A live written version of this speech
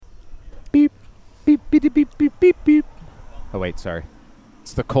beep, beep, beep, beep, beep. Oh, wait, sorry.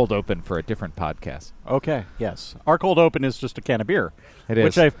 It's the cold open for a different podcast. Okay, yes. Our cold open is just a can of beer. It is.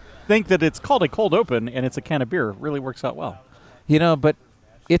 Which I think that it's called a cold open, and it's a can of beer. It really works out well. You know, but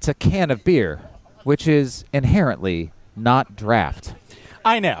it's a can of beer, which is inherently not draft.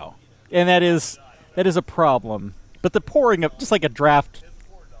 I know, and that is a problem. But the pouring of just like a draft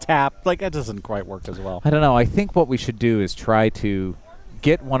tap, like that doesn't quite work as well. I don't know. I think what we should do is try to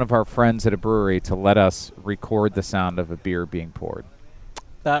get one of our friends at a brewery to let us record the sound of a beer being poured.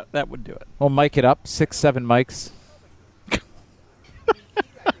 That would do it. We'll mic it up, 6-7 mics.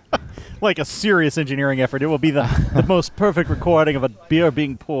 Like a serious engineering effort. It will be the most perfect recording of a beer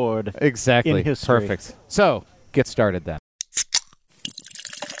being poured. Exactly. In history. Perfect. So, get started then.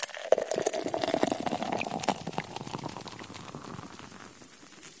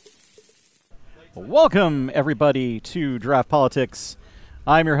 Welcome, everybody, to Draft Politics.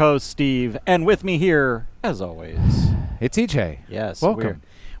 I'm your host, Steve, and with me here, as always, It's EJ. yes, Welcome.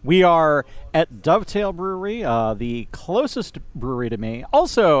 We are at Dovetail Brewery, the closest brewery to me.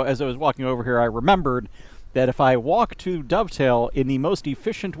 Also, as I was walking over here, I remembered that if I walk to Dovetail in the most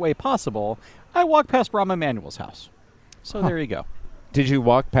efficient way possible, I walk past Rahm Emanuel's house. So there you go. Did you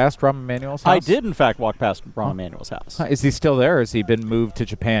walk past Rahm Emanuel's house? I did, in fact, walk past Rahm Emanuel's house. Is he still there, or has he been moved to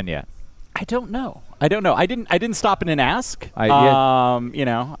Japan yet? I don't know. I didn't stop in and ask.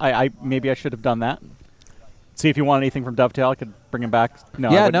 Yeah. I maybe I should have done that. See if you want anything from Dovetail. I could bring him back.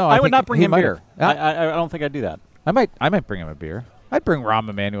 No, Yeah, I would think not bring he him might beer. have. I don't think I'd do that. I might bring him a beer. I'd bring Rahm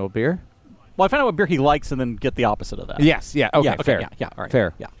Emanuel beer. Well, I find out what beer he likes and then get the opposite of that. Yes. Yeah. Okay. Fair. Yeah. All right.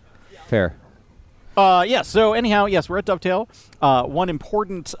 Fair. Yeah. Fair. Yeah. So anyhow, yes, we're at Dovetail. One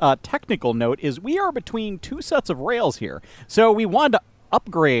important technical note is we are between two sets of rails here. So we wanted to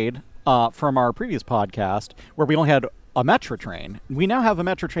upgrade from our previous podcast where we only had a Metra train. We now have a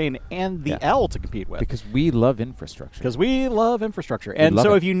Metra train and the L to compete with. Because we love infrastructure. Because we love infrastructure. And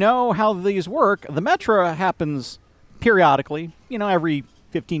so if you know how these work, the Metra happens periodically, every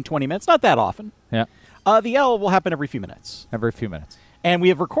 15, 20 minutes. Not that often. Yeah. The L will happen every few minutes. Every few minutes. And we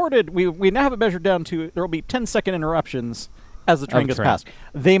have recorded, we now have it measured down to, there will be 10-second interruptions as the train goes past.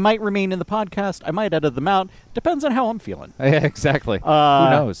 They might remain in the podcast. I might edit them out. Depends on how I'm feeling. Yeah, exactly. Who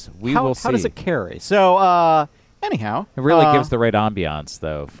knows? We will see. How does it carry? So, anyhow. It really gives the right ambiance,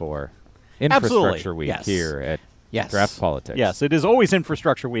 though, for Infrastructure absolutely. Week here at Draft Politics. Yes, it is always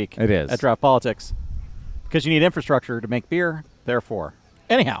Infrastructure Week. It is. At Draft Politics. Because you need infrastructure to make beer, therefore.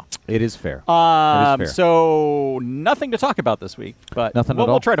 Anyhow. It is fair. It is fair. So, nothing to talk about this week, but nothing at all.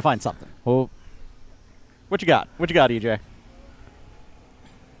 We'll try to find something. Well, what you got? What you got, EJ?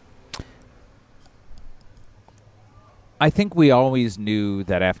 I think we always knew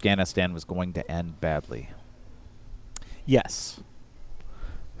that Afghanistan was going to end badly. Yes.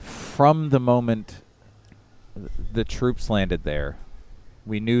 From the moment the troops landed there,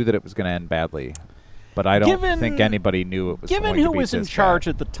 we knew that it was going to end badly. But I don't think anybody knew it was going to be Given who was in charge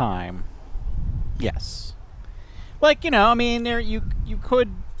bad. at the time, yes. Like, there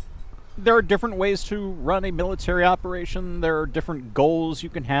are different ways to run a military operation. There are different goals you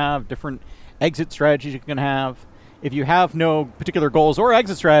can have, different exit strategies you can have. If you have no particular goals or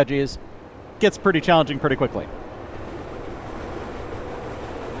exit strategies, it gets pretty challenging pretty quickly.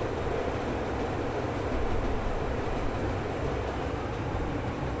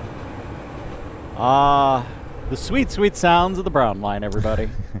 The sweet, sweet sounds of the Brown Line, everybody.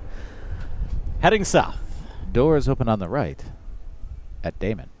 Heading south. Doors open on the right at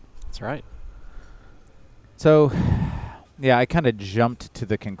Damon. That's right. So, yeah, I kind of jumped to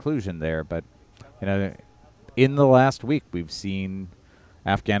the conclusion there, but, in the last week, we've seen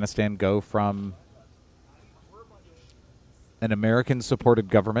Afghanistan go from an American-supported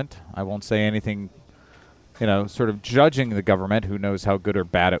government. I won't say anything, sort of judging the government, who knows how good or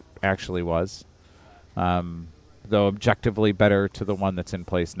bad it actually was, though objectively better to the one that's in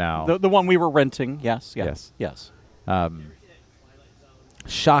place now. The one we were renting, yes.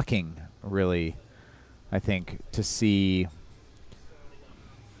 Shocking, really, I think, to see,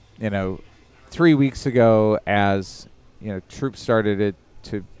 3 weeks ago as, troops started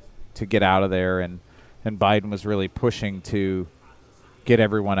to get out of there and Biden was really pushing to get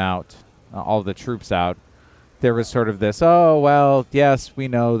everyone out, all the troops out. There was sort of this, oh, well, yes, we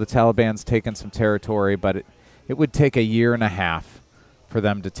know the Taliban's taken some territory, but it would take a year and a half for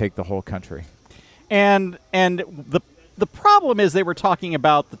them to take the whole country. And the problem is they were talking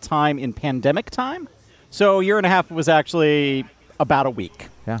about the time in pandemic time. So a year and a half was actually about a week.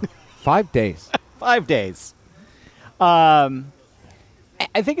 Yeah. 5 days. 5 days.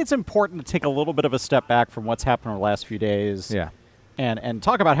 I think it's important to take a little bit of a step back from what's happened over the last few days. Yeah. and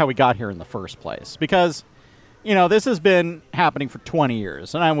talk about how we got here in the first place. Because, this has been happening for 20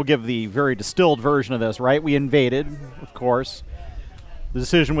 years, and I will give the very distilled version of this, right? We invaded, of course. The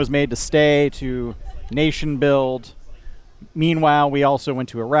decision was made to stay, to nation build. Meanwhile, we also went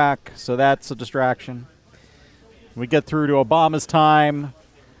to Iraq, so that's a distraction. We get through to Obama's time.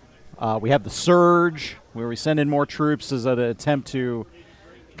 We have the surge, where we send in more troops as an attempt to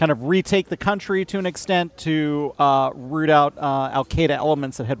kind of retake the country to an extent, to root out al-Qaeda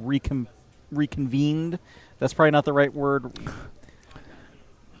elements that had reconvened. That's probably not the right word.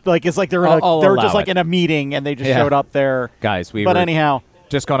 Like, it's like they were just like in a meeting and they just showed up there. Guys, we were anyhow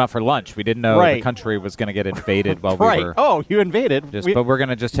just going out for lunch. We didn't know the country was going to get invaded while we were. Oh, you invaded. But we're going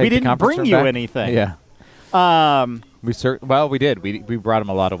to just take the conference room back. We didn't bring you anything. Yeah. We did. We brought him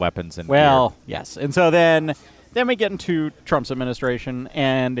a lot of weapons and gear. Yes. And so then we get into Trump's administration,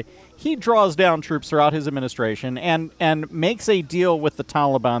 and he draws down troops throughout his administration and makes a deal with the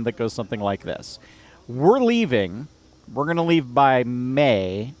Taliban that goes something like this. We're leaving. We're going to leave by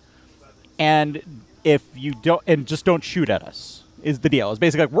May, and if you don't, and just don't shoot at us, is the deal. It's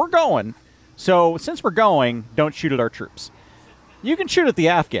basically like, we're going, so since we're going, don't shoot at our troops. You can shoot at the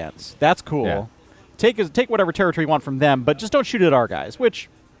Afghans. That's cool. Yeah. Take whatever territory you want from them, but just don't shoot at our guys, which,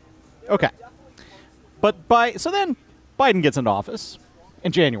 okay. But so then Biden gets into office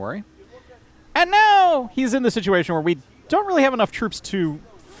in January, and now he's in the situation where we don't really have enough troops to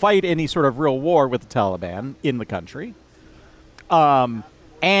fight any sort of real war with the Taliban in the country.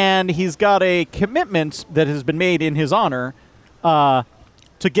 And he's got a commitment that has been made in his honor to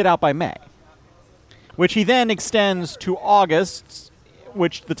get out by May, which he then extends to August,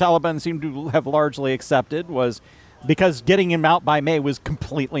 which the Taliban seem to have largely accepted, was because getting him out by May was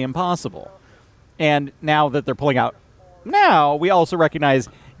completely impossible. And now that they're pulling out now, we also recognize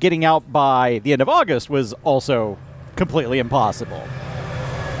getting out by the end of August was also completely impossible.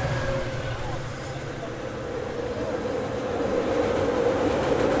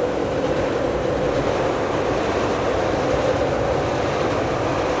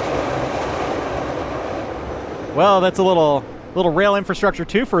 Well, that's a little rail infrastructure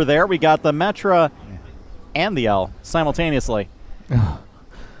twofer there. We got the Metra and the L simultaneously.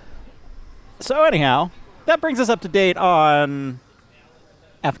 So anyhow, that brings us up to date on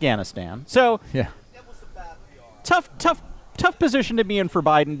Afghanistan. So tough position to be in for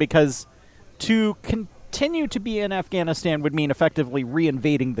Biden, because to continue to be in Afghanistan would mean effectively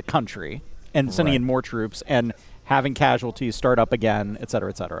reinvading the country and sending in more troops and having casualties start up again, et cetera,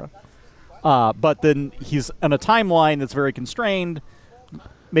 et cetera. But then he's on a timeline that's very constrained,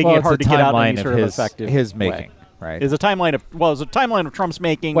 making it hard to get out in any sort of effective making, way. Right? It's a timeline of Trump's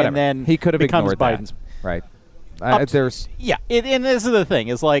making, Whatever. And then he could have becomes ignored Biden's. That. Right? And this is the thing.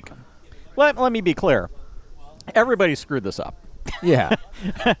 Is like, let me be clear. Everybody screwed this up. Yeah.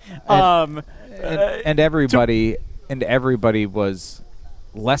 and everybody was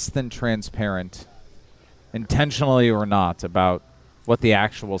less than transparent, intentionally or not, about what the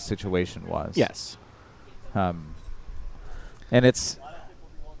actual situation was. Yes. And it's,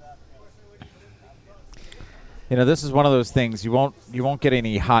 this is one of those things, you won't get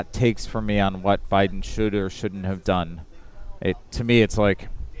any hot takes from me on what Biden should or shouldn't have done. To me, it's like,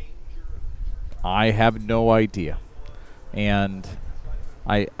 I have no idea. And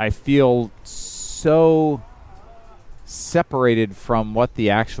I feel so separated from what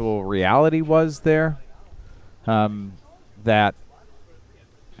the actual reality was there, that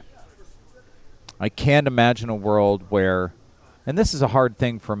I can't imagine a world where, and this is a hard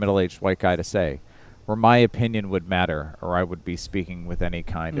thing for a middle-aged white guy to say, where my opinion would matter, or I would be speaking with any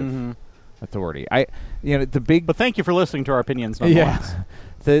kind of authority. But thank you for listening to our opinions. Nonetheless.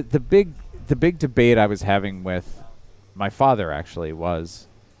 Yeah, the big debate I was having with my father actually was,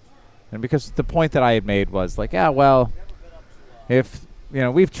 and because the point that I had made was like, if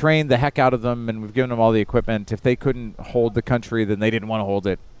we've trained the heck out of them and we've given them all the equipment, if they couldn't hold the country, then they didn't want to hold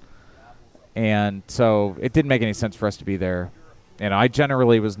it. And so it didn't make any sense for us to be there. And I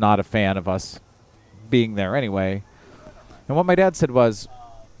generally was not a fan of us being there anyway. And what my dad said was,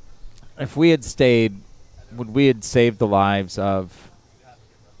 if we had stayed, would we had saved the lives of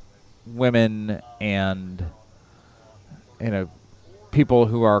women and people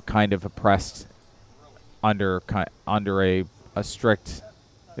who are kind of oppressed under a strict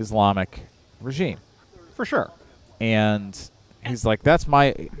Islamic regime. For sure. And he's like, that's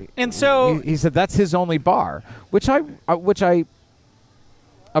my... And so... He said that's his only bar, which I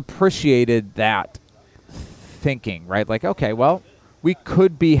appreciated that thinking, right? Like, okay, well, we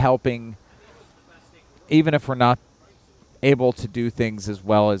could be helping even if we're not able to do things as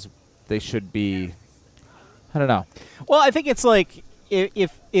well as they should be I don't know. Well, I think it's like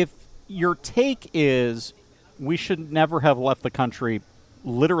if your take is we should never have left the country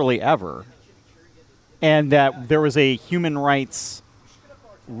literally ever, and that there was a human rights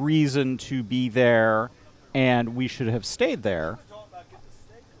reason to be there and we should have stayed there,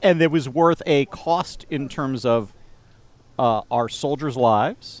 and it was worth a cost in terms of our soldiers'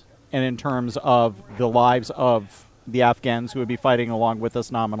 lives and in terms of the lives of the Afghans who would be fighting along with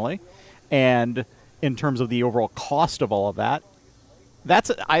us nominally, and in terms of the overall cost of all of that,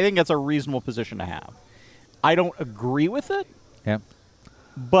 I think that's a reasonable position to have. I don't agree with it. Yeah.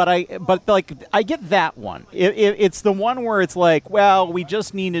 But I get that one. It's the one where it's like, well, we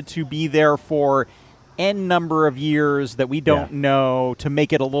just needed to be there for N number of years that we don't know to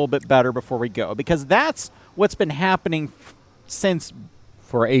make it a little bit better before we go. Because that's what's been happening since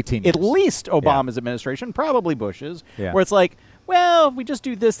for 18 years. At least Obama's administration, probably Bush's, Yeah. where it's like, well, if we just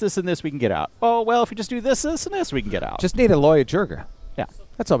do this, this, and this, we can get out. Oh, well, if we just do this, this, and this, we can get out. Just need a lawyer Jurger. Yeah.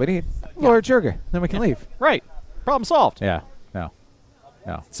 That's all we need. Lawyer Jurger. Then we can leave. Right. Problem solved. Yeah. No.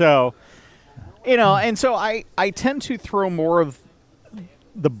 No. So, and so I tend to throw more of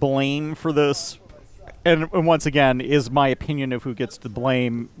the blame for this. And once again, is my opinion of who gets the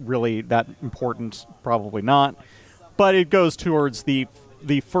blame really that important? Probably not. But it goes towards the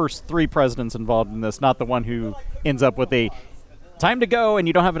first three presidents involved in this, not the one who ends up with a time to go and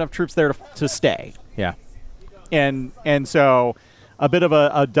you don't have enough troops there to stay. Yeah. And so a bit of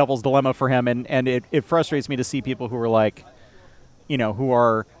a devil's dilemma for him. And it frustrates me to see people who are like, who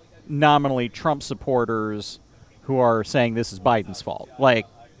are nominally Trump supporters who are saying this is Biden's fault. Like,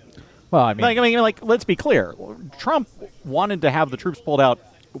 well, I mean, let's be clear. Trump wanted to have the troops pulled out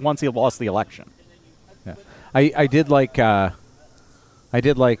once he lost the election. Yeah. I did like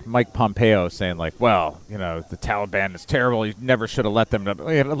Mike Pompeo saying like, well, the Taliban is terrible. You never should have let them,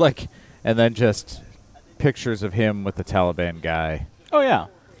 and then just pictures of him with the Taliban guy. Oh yeah.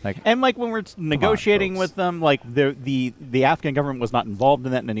 And when we're negotiating with them, the Afghan government was not involved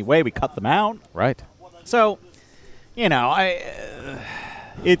in that in any way. We cut them out. Right. So,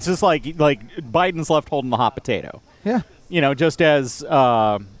 it's just like Biden's left holding the hot potato. Yeah. Just as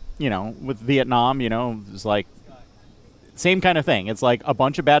with Vietnam, it's like same kind of thing. It's like a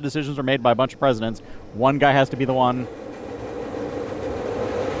bunch of bad decisions are made by a bunch of presidents. One guy has to be the one.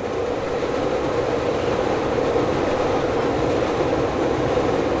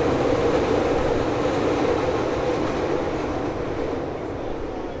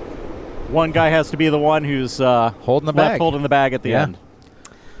 One guy has to be the one who's holding the bag. Holding the bag at the end.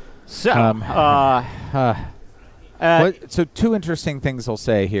 So, so two interesting things I'll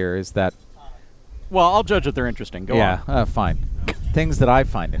say here is that. Well, I'll judge if they're interesting. Go on. Fine. Things that I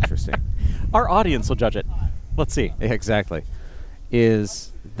find interesting. Our audience will judge it. Let's see. Exactly.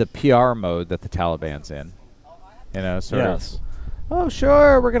 Is the PR mode that the Taliban's in. Sort of. Oh,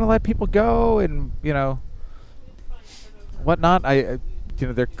 sure, we're going to let people go and, whatnot.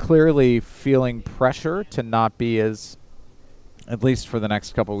 They're clearly feeling pressure to not be as, at least for the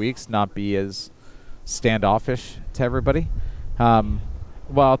next couple of weeks, not be as standoffish to everybody,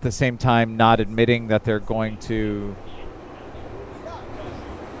 while at the same time not admitting that they're going to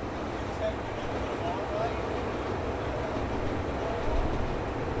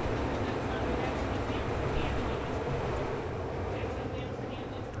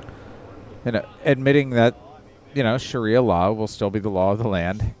admitting that Sharia law will still be the law of the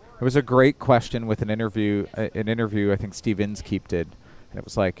land. It was a great question with an interview I think Steve Inskeep did. And it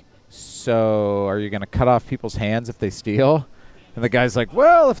was like, so are you going to cut off people's hands if they steal? And the guy's like,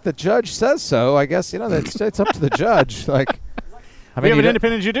 well, if the judge says so, I guess, it's up to the judge. We have an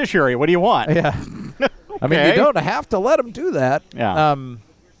independent judiciary. What do you want? Yeah. Okay. I mean, you don't have to let them do that. Yeah. And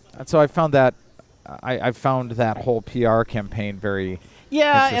so I found that I found that whole PR campaign very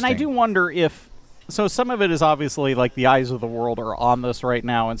and I do wonder if so some of it is obviously like the eyes of the world are on this right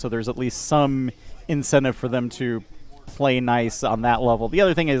now, and so there's at least some incentive for them to play nice on that level. The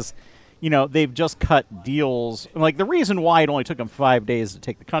other thing is, they've just cut deals. Like, the reason why it only took them 5 days to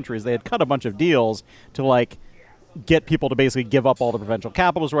take the country is they had cut a bunch of deals to, get people to basically give up all the provincial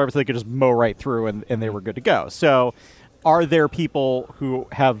capitals or whatever so they could just mow right through and they were good to go. So are there people who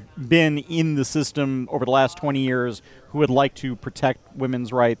have been in the system over the last 20 years who would like to protect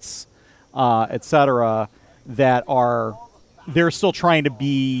women's rights, et cetera, that they're still trying to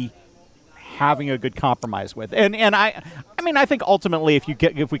be having a good compromise with? And I think ultimately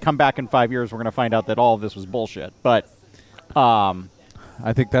if we come back in 5 years, we're going to find out that all of this was bullshit. But I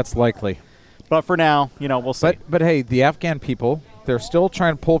think that's likely. But for now, we'll see. But hey, the Afghan people, they're still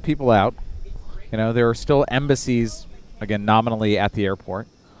trying to pull people out. There are still embassies, again, nominally at the airport,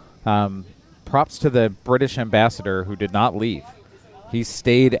 props to the British ambassador who did not leave. He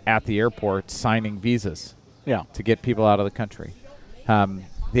stayed at the airport signing visas to get people out of the country.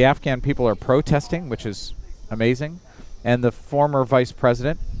 The Afghan people are protesting, which is amazing, and the former vice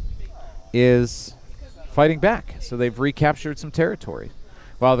president is fighting back. So they've recaptured some territory,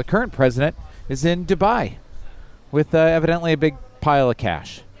 while the current president is in Dubai with evidently a big pile of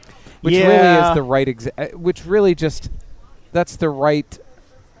cash, which really is the right which really just that's the right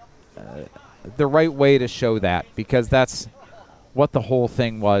way to show that, because that's what the whole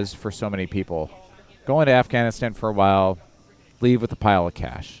thing was for so many people. Go into Afghanistan for a while, leave with a pile of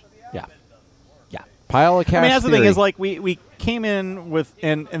cash. Yeah. Pile of cash. I mean, that's theory. the thing is, like, we came in with,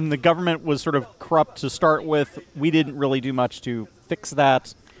 and the government was sort of corrupt to start with. We didn't really do much to fix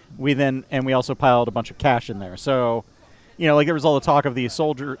that. We also piled a bunch of cash in there. So, like, there was all the talk of the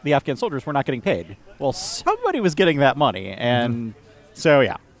Afghan soldiers were not getting paid. Well, somebody was getting that money, and so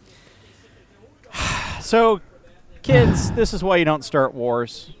yeah. So, kids, this is why you don't start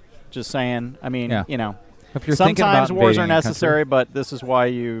wars. Just saying. I mean, if you're sometimes wars are invading necessary, but this is why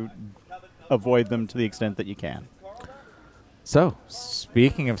you avoid them to the extent that you can. So,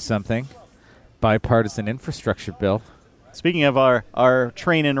 speaking of something, bipartisan infrastructure bill. Speaking of our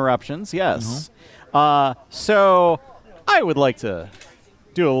train interruptions, yes. So, I would like to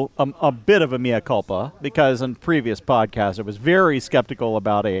do a bit of a mea culpa, because in previous podcasts I was very skeptical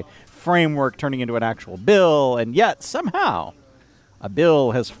about a framework turning into an actual bill, and yet somehow a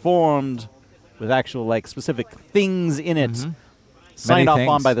bill has formed with actual, like, specific things in it, signed off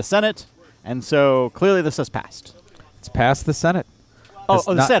on by the Senate, and so clearly this has passed. It's passed the Senate.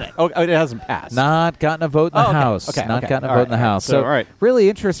 The Senate. Oh, it hasn't passed. Not gotten a vote in the House. Not gotten a vote in the House. So, really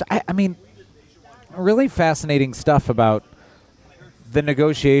interesting. I mean, really fascinating stuff about the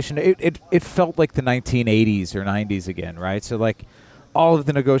negotiation. It felt like the 1980s or 90s again, right? So, like, all of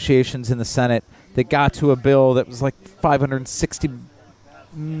the negotiations in the Senate that got to a bill that was like $560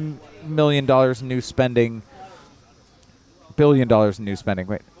 million in new spending. $1 billion in new spending.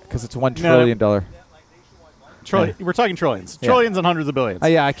 Wait, because it's $1 trillion. We're talking trillions. Trillions and hundreds of billions.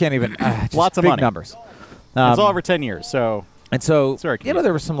 I can't even. Lots of big money. Numbers. It's all over 10 years. So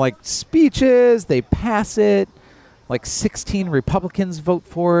there were some, like, speeches. They pass it. Like 16 Republicans vote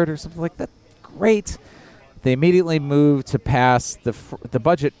for it or something like that. Great. They immediately moved to pass the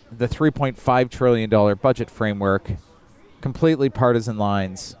budget, the $3.5 trillion budget framework, completely partisan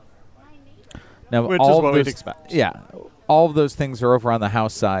lines. Now, which is what we'd expect. Yeah. All of those things are over on the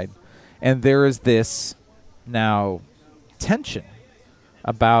House side. And there is this now tension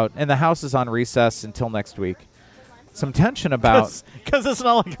about, and the House is on recess until next week, some tension about. Because it's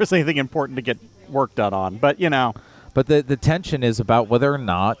not like there's anything important to get work done on, but But the tension is about whether or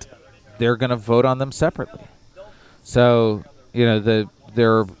not they're going to vote on them separately. So, there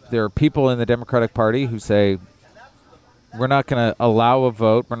are people in the Democratic Party who say, we're not going to allow a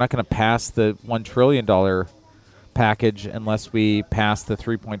vote. We're not going to pass the $1 trillion package unless we pass the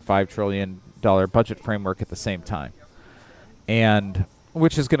 $3.5 trillion budget framework at the same time. And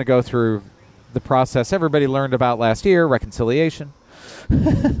which is going to go through the process everybody learned about last year, reconciliation.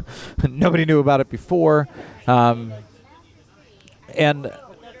 Nobody knew about it before. And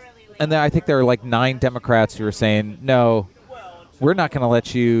then I think there are like 9 Democrats who are saying, no, we're not going to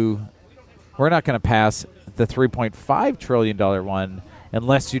pass the $3.5 trillion one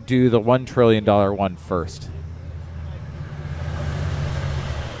unless you do the $1 trillion one first.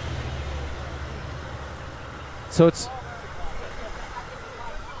 So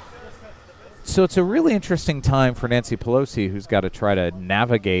it's a really interesting time for Nancy Pelosi, who's got to try to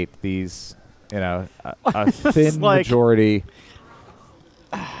navigate these, a thin majority.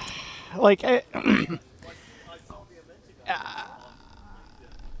 I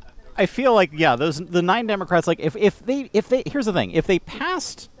feel like the 9 Democrats, like if they here's the thing, if they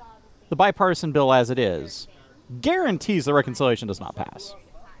passed the bipartisan bill as it is, guarantees the reconciliation does not pass.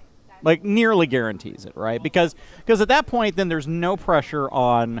 Like, nearly guarantees it, right? Because at that point, then there's no pressure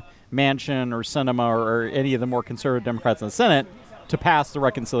on Manchin or Sinema or any of the more conservative Democrats in the Senate to pass the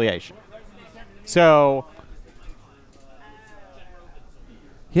reconciliation. So,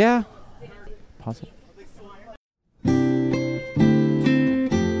 yeah, possible.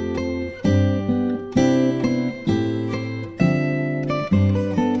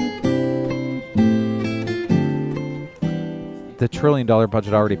 The $1 trillion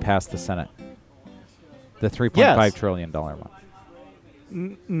budget already passed the Senate. The $3.5 trillion one.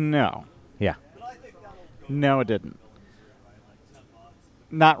 No. Yeah. No, it didn't.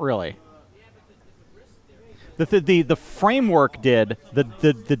 Not really. The framework did.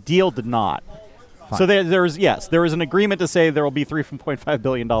 The deal did not. fine. So there is an agreement to say there will be $3.5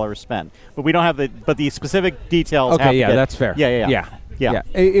 billion spent, but we don't have the specific details. Okay, yeah, that's fair. Yeah.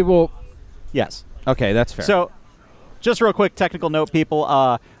 It will. Yes. Okay, that's fair. So, just real quick technical note,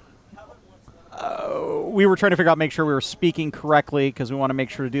 people. We were trying to figure out, make sure we were speaking correctly, because we want to make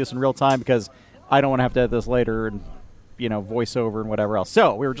sure to do this in real time, because I don't want to have to edit this later and, voiceover and whatever else.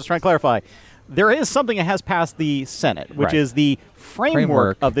 So we were just trying to clarify. There is something that has passed the Senate, which is the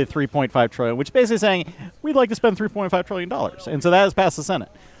framework of the $3.5 trillion, which is basically saying we'd like to spend $3.5 trillion. And so that has passed the Senate.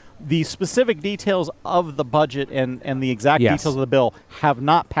 The specific details of the budget and the exact details of the bill have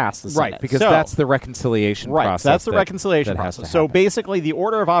not passed the Senate. Right, because that's the reconciliation process. Right, that's the reconciliation process. So basically the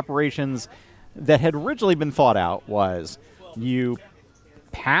order of operations that had originally been thought out was you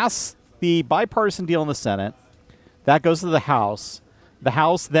pass the bipartisan deal in the Senate, that goes to the House. The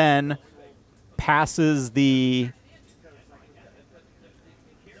House then passes the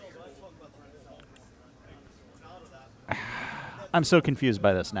I'm so confused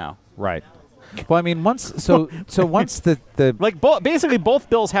by this now. Right. Well, I mean, once the like basically both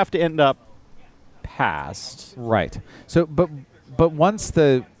bills have to end up passed. Right. So, but once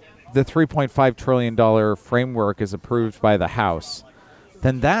the $3.5 trillion framework is approved by the House,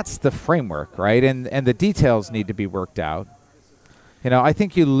 then that's the framework, right? And the details need to be worked out. I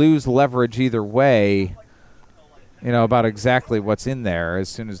think you lose leverage either way, about exactly what's in there as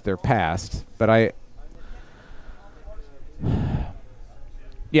soon as they're passed. But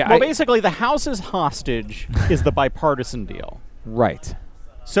basically the House's hostage is the bipartisan deal. Right.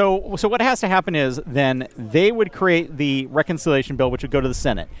 So what has to happen is then they would create the reconciliation bill, which would go to the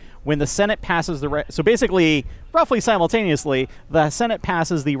Senate. When the Senate passes so basically, roughly simultaneously, the Senate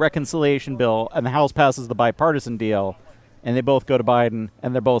passes the reconciliation bill and the House passes the bipartisan deal, and they both go to Biden,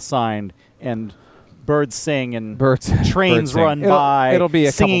 and they're both signed, and birds sing and trains run by. It'll be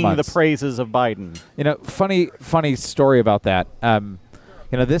a singing couple months. The praises of Biden. Funny story about that.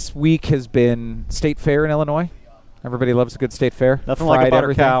 This week has been State Fair in Illinois. Everybody loves a good State Fair. Nothing like a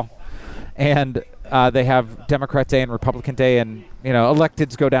butter cow. And they have Democrat Day and Republican Day, and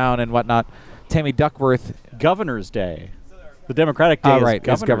electeds go down and whatnot. Tammy Duckworth, Governor's Day. The Democratic Day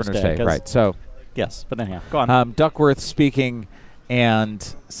is Governor's Day. Right. So yes, but anyhow, go on. Duckworth speaking,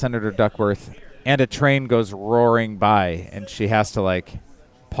 and Senator Duckworth, and a train goes roaring by, and she has to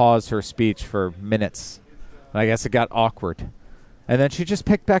pause her speech for minutes. And I guess it got awkward, and then she just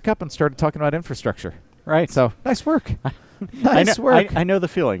picked back up and started talking about infrastructure. Right. So nice work. Nice work. I know the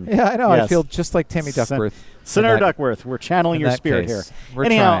feeling. Yeah, I know. Yes. I feel just like Tammy Duckworth. Senator Duckworth, we're channeling your spirit here. We're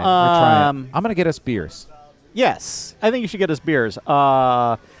Anyhow, trying. I'm going to get us beers. Yes, I think you should get us beers.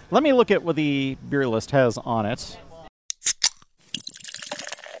 Let me look at what the beer list has on it.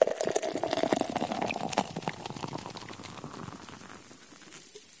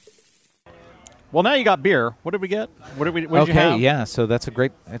 Well, now you got beer. What did we get? What did you have? Okay, yeah. So it's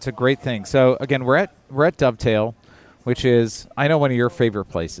a great thing. So again, we're at Dovetail, which is, I know, one of your favorite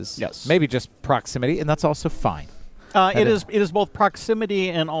places. Yes. Maybe just proximity, and that's also fine. It is both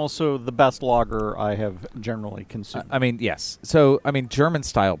proximity and also the best lager I have generally consumed. Yes. So German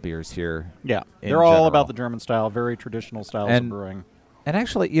style beers here. Yeah, they're all about the German style, very traditional styles of brewing. And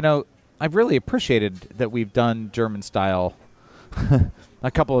actually, I've really appreciated that we've done German style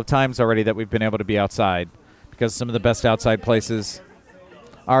a couple of times already, that we've been able to be outside, because some of the best outside places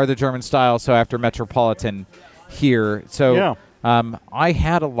are the German style. So after Metropolitan here, I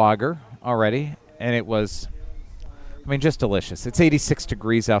had a lager already, and it was, just delicious. It's 86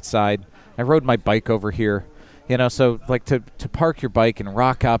 degrees outside. I rode my bike over here, so to park your bike and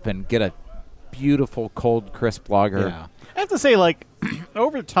rock up and get a beautiful cold crisp lager. Yeah. I have to say,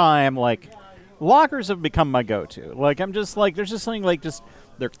 over time, lagers have become my go-to. I'm just there's just something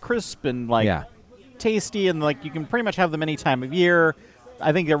they're crisp and tasty, and you can pretty much have them any time of year.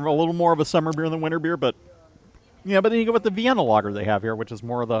 I think they're a little more of a summer beer than winter beer, but but then you go with the Vienna lager they have here, which is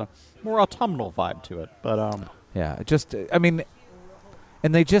more autumnal vibe to it. But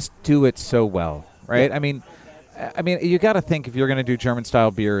and they just do it so well, right? Yeah. You got to think, if you're going to do German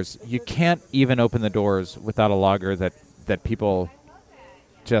style beers, you can't even open the doors without a lager that people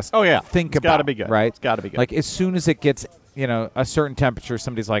just think about. It's got to be good, right? It's got to be good. As soon as it gets a certain temperature,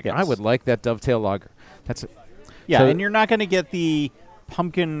 somebody's like, I would like that Dovetail lager. That's it. Yeah, so, and you're not going to get the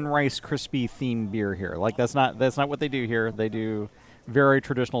pumpkin rice crispy themed beer here. That's not what they do here. They do very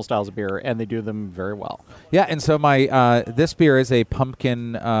traditional styles of beer, and they do them very well. Yeah, and so my this beer is a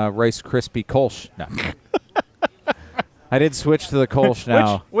pumpkin rice crispy Kolsch. No. I did switch to the Kolsch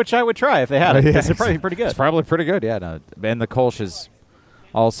now. Which I would try if they had it, because it's probably pretty good. It's probably pretty good, yeah. No. And the Kolsch is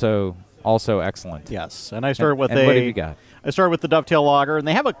also also excellent. Yes, and I started with what have you got? I started with the Dovetail lager, and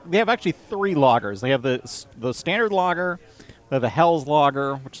they have actually 3 lagers. They have the standard lager, they have the Hell's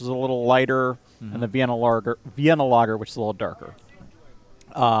lager, which is a little lighter, and the Vienna lager, which is a little darker.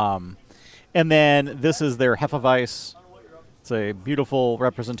 And then this is their Hefeweiss. It's a beautiful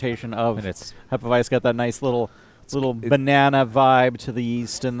representation of Hefeweiss. Got that nice little banana vibe to the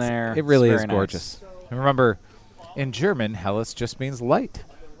yeast in there. It really is nice. gorgeous. And remember, in German, Helles just means light.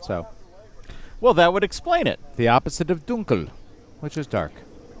 So, well, that would explain it. The opposite of dunkel, which is dark.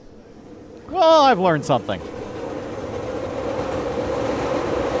 Well, I've learned something.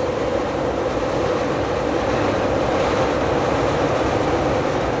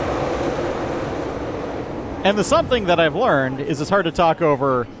 And the something that I've learned is it's hard to talk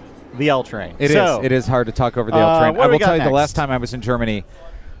over the L train. It is hard to talk over the L train. I will tell you, the last time I was in Germany,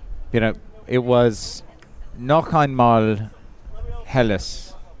 it was noch einmal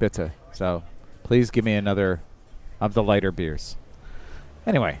Helles, bitte. So please give me another of the lighter beers.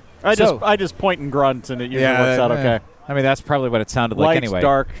 Anyway. I just point and grunt, and it usually works out okay. I mean, that's probably what it sounded like anyway.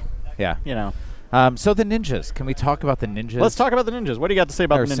 Dark. Yeah. So the ninjas. Can we talk about the ninjas? Let's talk about the ninjas. What do you got to say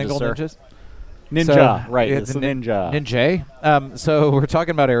about the ninjas, single sir? ninjas? Ninja, right. It's the ninja. Ninja. So we're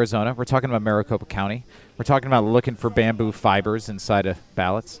talking about Arizona. We're talking about Maricopa County. We're talking about looking for bamboo fibers inside of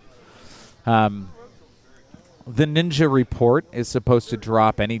ballots. The Ninja report is supposed to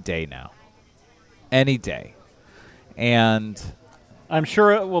drop any day now. Any day. And I'm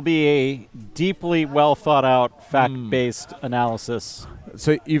sure it will be a deeply well thought out, fact-based analysis.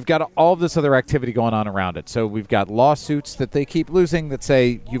 So you've got all of this other activity going on around it. So we've got lawsuits that they keep losing that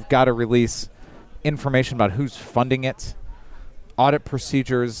say you've got to release information about who's funding it, audit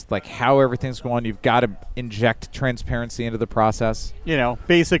procedures, like how everything's going. You've got to inject transparency into the process.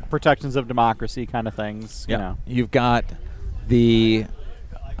 Basic protections of democracy kind of things. You've got the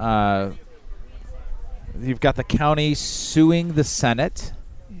county suing the Senate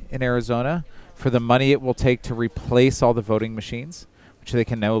in Arizona for the money it will take to replace all the voting machines, which they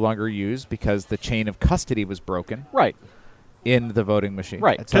can no longer use because the chain of custody was broken. Right. In the voting machine.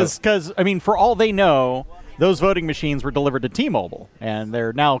 Right. Because, for all they know, those voting machines were delivered to T-Mobile, and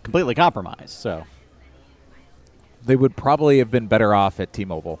they're now completely compromised. So they would probably have been better off at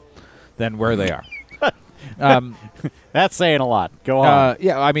T-Mobile than where they are. That's saying a lot. Go on.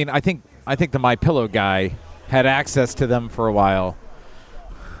 I think the MyPillow guy had access to them for a while.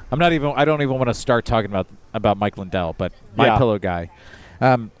 I don't even want to start talking about Mike Lindell, but MyPillow guy.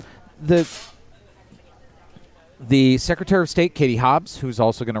 The Secretary of State, Katie Hobbs, who's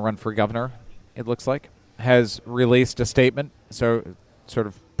also going to run for governor, it looks like, has released a statement, so sort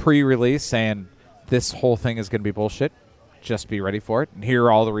of pre-release, saying this whole thing is going to be bullshit. Just be ready for it, and here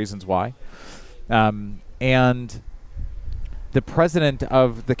are all the reasons why. And the president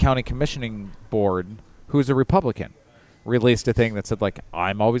of the county commissioning board, who's a Republican, released a thing that said,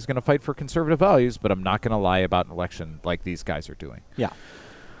 I'm always going to fight for conservative values, but I'm not going to lie about an election like these guys are doing. Yeah.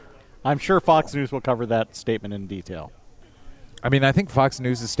 I'm sure Fox News will cover that statement in detail. I think Fox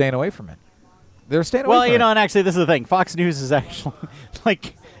News is staying away from it. They're staying away from it. And actually, this is the thing. Fox News is actually,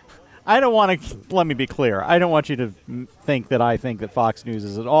 I don't want to, let me be clear. I don't want you to think that I think that Fox News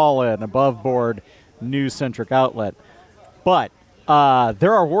is at all an above-board, news-centric outlet. But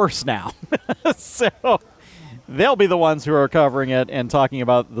there are worse now. So they'll be the ones who are covering it and talking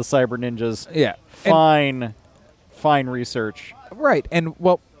about the cyber ninjas. Yeah. Fine research. Right. And,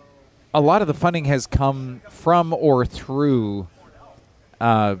 a lot of the funding has come from or through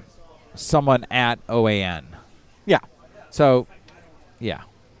someone at OAN. Yeah. So, yeah.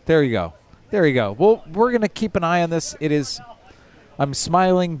 There you go. Well, we're going to keep an eye on this. I'm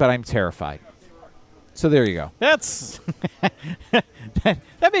smiling, but I'm terrified. So there you go. That'd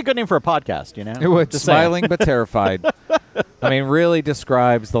be a good name for a podcast, It would. Smiling but terrified. Really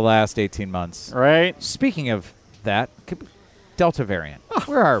describes the last 18 months. Right. Speaking of that, Delta variant.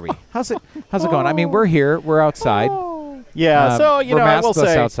 Where are we? How's it going? We're here. We're outside. Yeah. So we're I will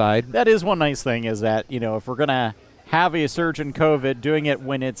say outside. That is one nice thing is that if we're gonna have a surge in COVID, doing it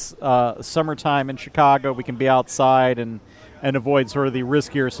when it's summertime in Chicago, we can be outside and avoid sort of the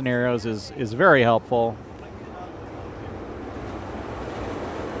riskier scenarios is very helpful.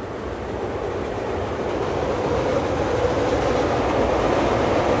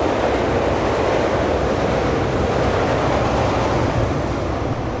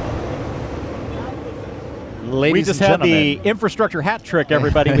 Ladies we just and had gentlemen. the infrastructure hat trick,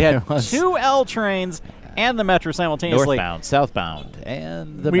 everybody. We had 2 L trains and the Metra simultaneously. Northbound, southbound,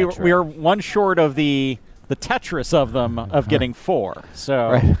 and the we Metra. We are one short of the Tetris of them of getting 4.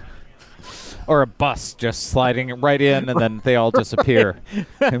 So, right. Or a bus just sliding right in, and then they all disappear.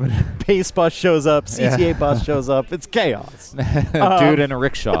 Pace bus shows up, CTA bus shows up. It's chaos. Dude in a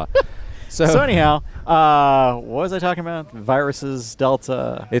rickshaw. So anyhow, what was I talking about? Viruses,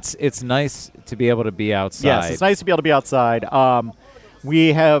 Delta. It's nice to be able to be outside. Yes, it's nice to be able to be outside.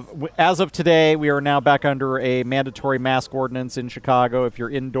 We have, as of today, we are now back under a mandatory mask ordinance in Chicago. If you're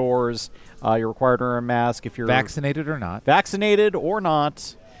indoors, you're required to wear a mask. If you're vaccinated or not. Vaccinated or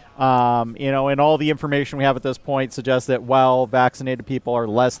not. And all the information we have at this point suggests that while vaccinated people are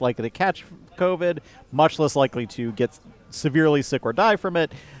less likely to catch COVID, much less likely to get severely sick or die from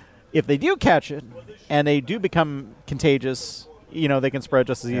it, if they do catch it and they do become contagious, they can spread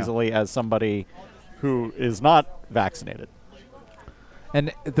just as easily as somebody who is not vaccinated.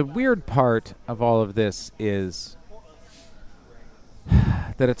 And the weird part of all of this is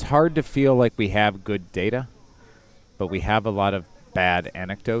that it's hard to feel like we have good data, but we have a lot of bad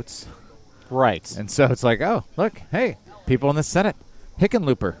anecdotes. Right. And so it's like, oh, look, hey, people in the Senate,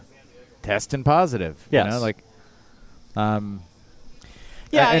 Hickenlooper, testing positive. Yes. And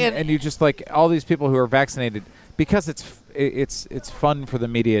you just like all these people who are vaccinated because it's fun for the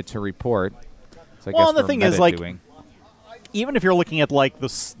media to report. So I guess the thing is, doing. Even if you're looking at the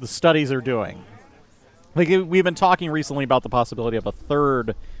studies they're doing, we've been talking recently about the possibility of a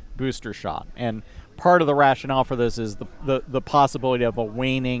third booster shot, and part of the rationale for this is the possibility of a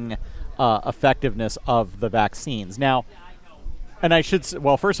waning effectiveness of the vaccines. Now, and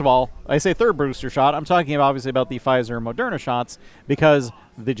first of all, I say third booster shot. I'm talking obviously about the Pfizer and Moderna shots because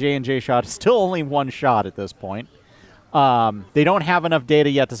the J&J shot is still only one shot at this point. They don't have enough data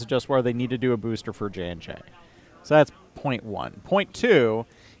yet to suggest whether they need to do a booster for J&J. So that's point one. Point two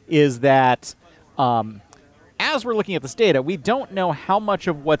is that as we're looking at this data, we don't know how much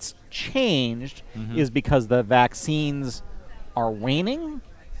of what's changed is because the vaccines are waning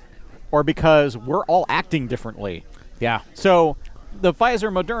or because we're all acting differently. Yeah. So the Pfizer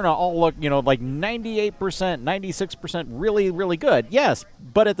and Moderna all look, 98%, 96% really, really good. Yes,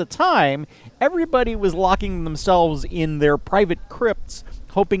 but at the time, everybody was locking themselves in their private crypts,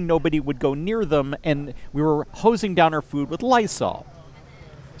 hoping nobody would go near them, and we were hosing down our food with Lysol.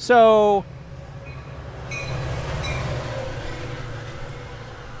 So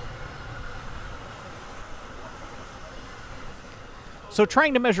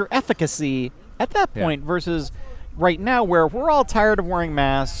trying to measure efficacy at that point versus right now where we're all tired of wearing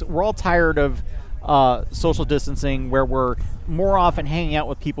masks, we're all tired of social distancing, where we're more often hanging out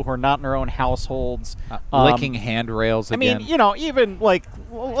with people who are not in our own households. Licking handrails again. I mean, even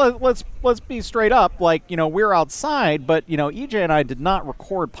let's be straight up. We're outside, but, EJ and I did not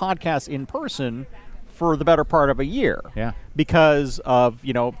record podcasts in person for the better part of a year. Yeah. Because of,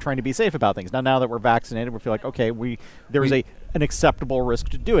 trying to be safe about things. Now that we're vaccinated, we feel like, okay, there's an acceptable risk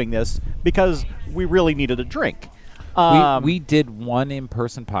to doing this because we really needed a drink. We did one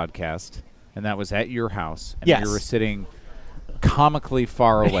in-person podcast, and that was at your house. And yes. We were sitting comically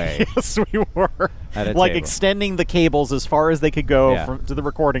far away. Yes, we were. At a table. Extending the cables as far as they could go to the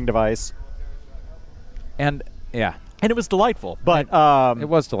recording device. And, yeah. And it was delightful. But it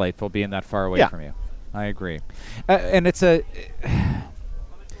was delightful being that far away from you. I agree. And it's a...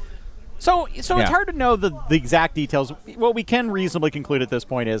 So it's hard to know the exact details. What we can reasonably conclude at this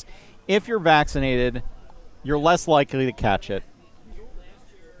point is if you're vaccinated, you're less likely to catch it.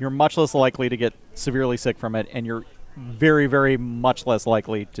 You're much less likely to get severely sick from it, and you're very, very much less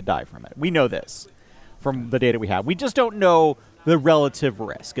likely to die from it. We know this from the data we have. We just don't know the relative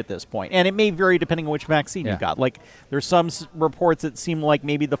risk at this point. And it may vary depending on which vaccine you got. There's some reports that seem like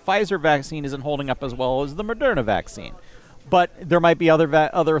maybe the Pfizer vaccine isn't holding up as well as the Moderna vaccine. But there might be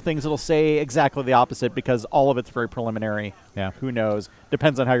other things that'll say exactly the opposite because all of it's very preliminary. Yeah. Who knows?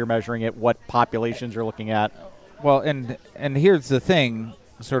 Depends on how you're measuring it, what populations you're looking at. Well, and here's the thing,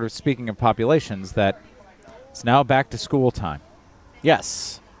 sort of speaking of populations, that it's now back to school time.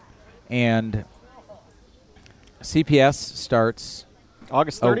 Yes. And CPS starts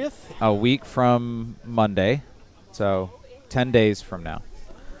August 30th? A week from Monday, so 10 days from now.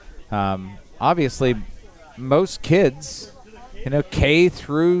 Obviously, most kids, K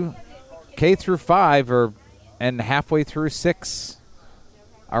through 5 and halfway through 6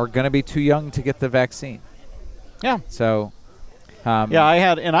 are going to be too young to get the vaccine. Yeah. So,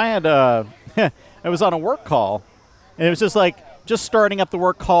 I was on a work call, and it was just starting up the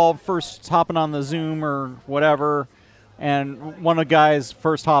work call, first hopping on the Zoom or whatever, and one of the guys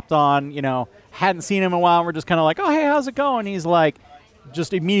first hopped on, hadn't seen him in a while, and we're just kind of like, oh, hey, how's it going? He's like,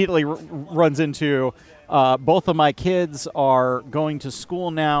 just immediately runs into, both of my kids are going to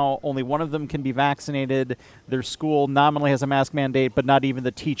school now. Only one of them can be vaccinated. Their school nominally has a mask mandate, but not even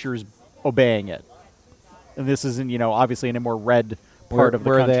the teachers obeying it. And this is obviously in a more red part of the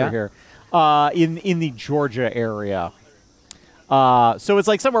where are they country at? here. In the Georgia area. So it's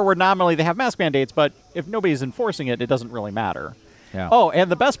like somewhere where nominally they have mask mandates, but if nobody's enforcing it, it doesn't really matter. Yeah. Oh, and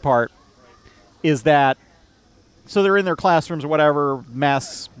the best part is that, so they're in their classrooms or whatever,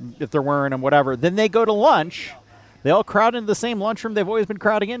 masks if they're wearing them, whatever. Then they go to lunch. They all crowd into the same lunchroom they've always been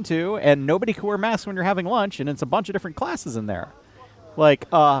crowding into, and nobody can wear masks when you're having lunch, and it's a bunch of different classes in there. Like,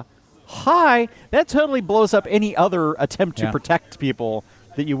 hi, that totally blows up any other attempt to protect people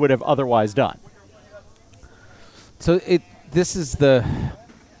that you would have otherwise done. So this is the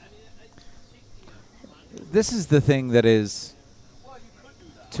thing that is,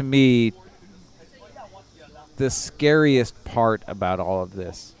 to me, the scariest part about all of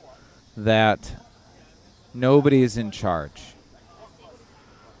this, that nobody is in charge.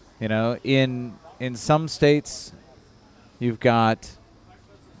 In some states, you've got,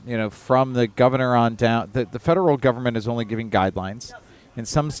 from the governor on down, the federal government is only giving guidelines. In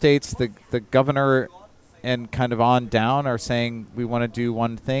some states, the governor and kind of on down are saying we want to do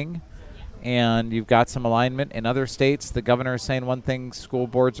one thing, and you've got some alignment. In other states, the governor is saying one thing, school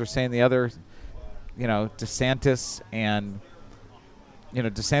boards are saying the other. DeSantis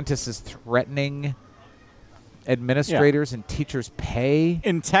is threatening administrators and teachers' pay.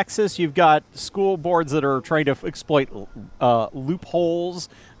 In Texas, you've got school boards that are trying to exploit loopholes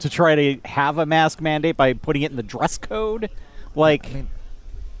to try to have a mask mandate by putting it in the dress code.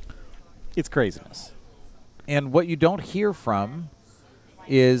 It's craziness. And what you don't hear from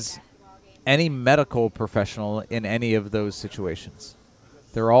is any medical professional in any of those situations.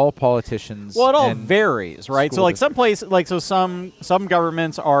 They're all politicians. Well, it all varies, right? So, some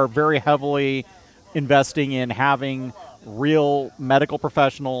governments are very heavily investing in having real medical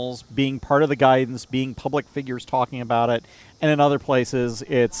professionals being part of the guidance, being public figures talking about it, and in other places,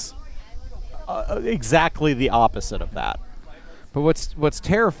 it's exactly the opposite of that. But what's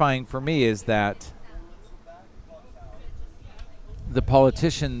terrifying for me is that the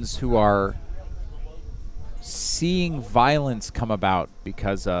politicians who are seeing violence come about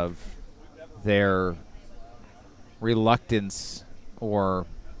because of their reluctance or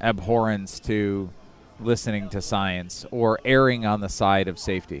abhorrence to listening to science or erring on the side of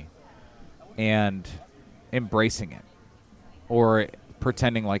safety and embracing it or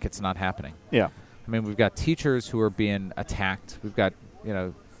pretending like it's not happening. Yeah. I mean, we've got teachers who are being attacked. We've got,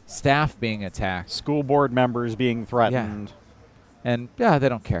 staff being attacked. School board members being threatened. Yeah. And, they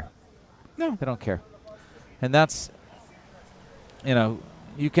don't care. No. They don't care. And that's,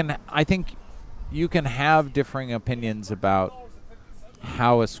 I think you can have differing opinions about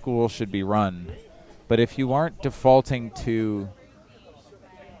how a school should be run. But if you aren't defaulting to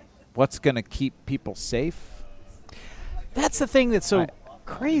what's going to keep people safe. That's the thing that's so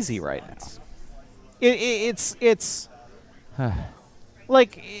crazy right now. It's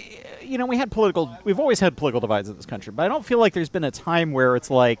like, we've always had political divides in this country, but I don't feel like there's been a time where it's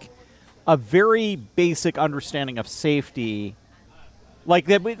like a very basic understanding of safety.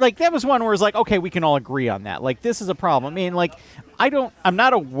 That was one where it's like, okay, we can all agree on that. Like, this is a problem. I mean, I'm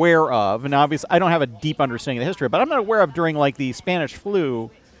not aware of, and obviously I don't have a deep understanding of the history, but I'm not aware of during, the Spanish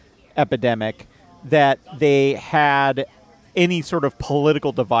flu epidemic that they had any sort of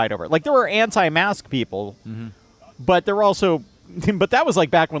political divide over it. There were anti-mask people, but there were also, but that was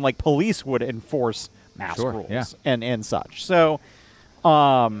back when police would enforce mask rules and such. So,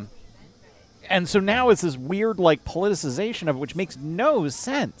 and so now it's this weird politicization of it, which makes no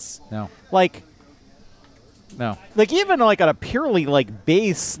sense. No. No. Even on a purely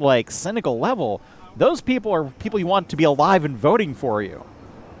base cynical level, those people are people you want to be alive and voting for you.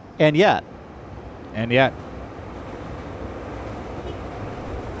 And yet.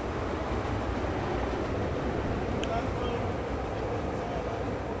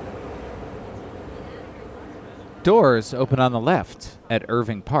 Doors open on the left at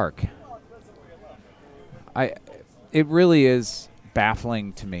Irving Park. It really is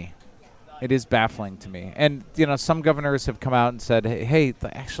baffling to me. It is baffling to me. And, some governors have come out and said, hey,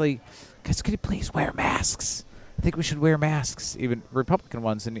 actually, guys, could you please wear masks? I think we should wear masks, even Republican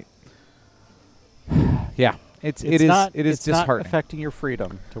ones. And it is it's disheartening. Not affecting your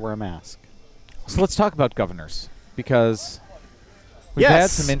freedom to wear a mask. So let's talk about governors, because we've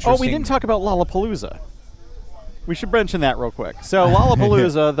had some interesting... Oh, we didn't talk about Lollapalooza. We should mention that real quick. So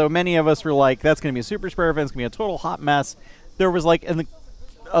Lollapalooza, though many of us were like, that's going to be a super spreader event, it's going to be a total hot mess, there was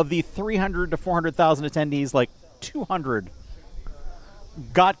of the 300 to 400,000 attendees, 200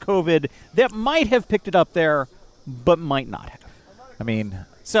 got COVID that might have picked it up there, but might not have. I mean...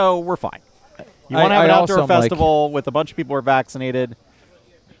 So we're fine. You want to have an outdoor festival with a bunch of people who are vaccinated,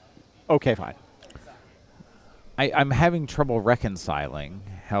 Okay, fine. I'm having trouble reconciling,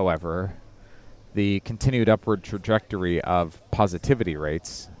 however, the continued upward trajectory of positivity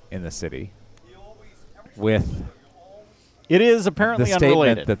rates in the city with It is apparently the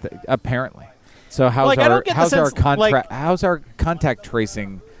unrelated. statement that apparently. So how's Like, I don't get the sense, like- how's our contact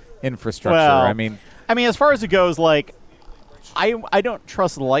tracing infrastructure? Well, I mean, as far as it goes, like, I don't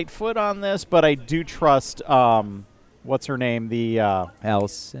trust Lightfoot on this, but I do trust what's her name? The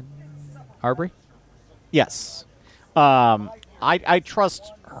Allison Arbery? yes. I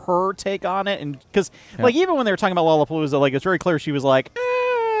trust her take on it, and because like even when they were talking about Lollapalooza, like it's very clear she was like,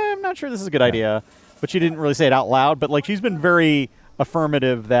 I'm not sure this is a good idea, but she didn't really say it out loud. But like she's been very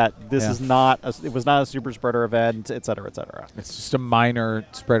affirmative that this is not it was not a super spreader event, et cetera, et cetera. It's just a minor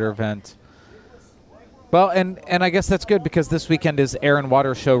spreader event. Well, and I guess that's good because this weekend is Air and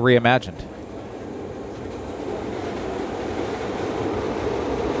Water Show reimagined.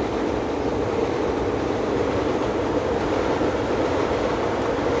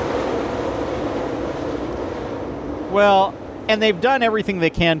 Well, and they've done everything they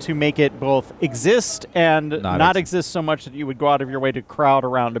can to make it both exist and not exist so much that you would go out of your way to crowd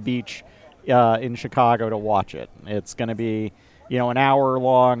around a beach in Chicago to watch it. It's going to be, an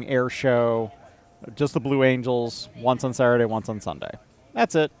hour-long air show, just the Blue Angels, once on Saturday, once on Sunday.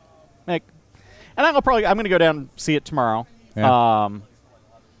 That's it. And I'm going to go down and see it tomorrow. Yeah.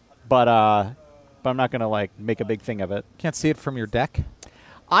 But I'm not going to like make a big thing of it. Can't see it from your deck?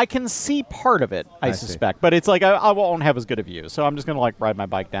 I can see part of it, I suspect. But it's like I won't have as good a view. So I'm just going to like ride my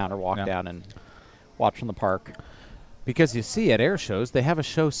bike down or walk down and watch from the park. Because you see, at air shows, they have a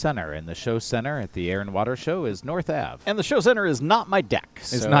show center. And the show center at the Air and Water Show is North Ave. And the show center is not my deck.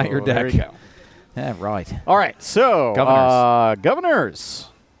 It's not your deck. There you go. Yeah, right. All right. So, governors.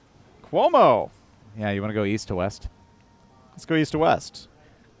 Cuomo. Yeah, you want to go east to west? Let's go east to west.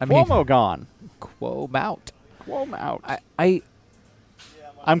 Cuomo gone. Cuomo out. Cuomo out.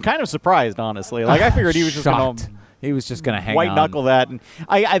 I'm kind of surprised, honestly. Like, I figured he was just going to... He was just going to hang white on. knuckle that, and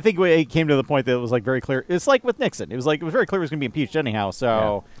I think it came to the point that it was like very clear. It's like with Nixon. It was very clear he was going to be impeached anyhow.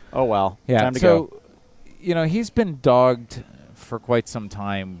 So, oh well, time to go. He's been dogged for quite some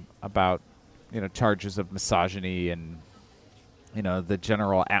time about charges of misogyny and the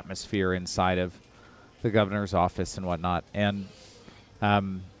general atmosphere inside of the governor's office and whatnot. And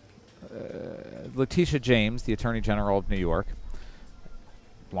Letitia James, the Attorney General of New York,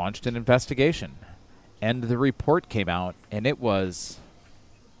 launched an investigation. And the report came out, and it was...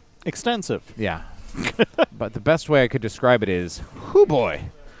 extensive. Yeah. But the best way I could describe it is, whoo boy.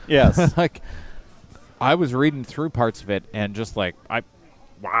 Yes. Like, I was reading through parts of it, and just like,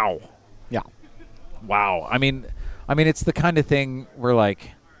 wow. Yeah. Wow. I mean, it's the kind of thing where,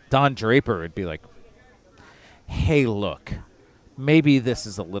 like, Don Draper would be like, hey, look, maybe this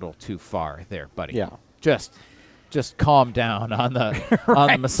is a little too far there, buddy. Yeah. Just calm down on the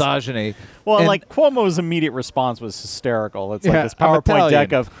on the misogyny. Well, and like Cuomo's immediate response was hysterical. It's like this PowerPoint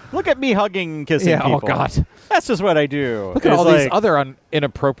deck of look at me hugging and kissing people. Oh God, that's just what I do. Look at all these other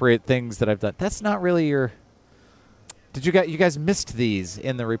inappropriate things that I've done. That's not really your. Did you guys missed these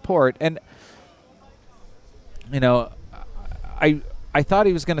in the report? And I thought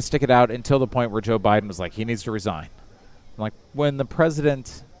he was going to stick it out until the point where Joe Biden was like, he needs to resign. I'm like, when the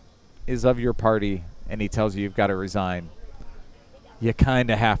president is of your party and he tells you you've got to resign, you kind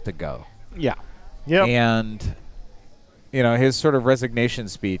of have to go. Yeah. Yeah. And, his sort of resignation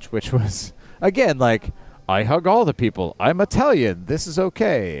speech, which was, again, like, I hug all the people. I'm Italian. This is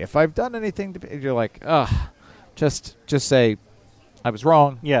okay. If I've done anything to you're like, just say, I was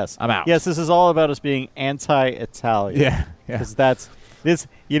wrong. Yes. I'm out. Yes, this is all about us being anti-Italian. Yeah. Because that was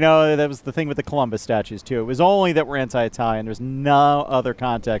the thing with the Columbus statues, too. It was only that we're anti-Italian. There's no other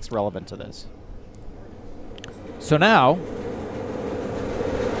context relevant to this. So now,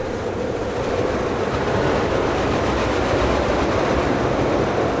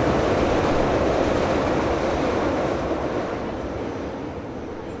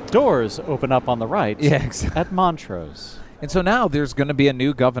 doors open up on the right at Montrose. And so now there's going to be a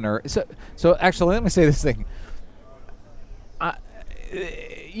new governor. So actually, let me say this thing.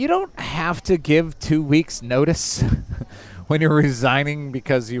 You don't have to give 2 weeks' notice when you're resigning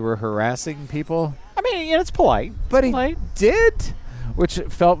because you were harassing people. I mean, it's polite. But he did, which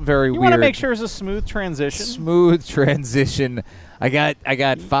felt very weird. You want to make sure it's a smooth transition. Smooth transition. I got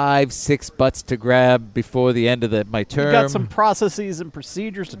 5-6 butts to grab before the end of my term. You got some processes and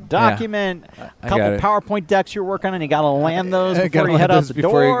procedures to document. A couple PowerPoint decks you're working on, and you got to land those before you head out the door.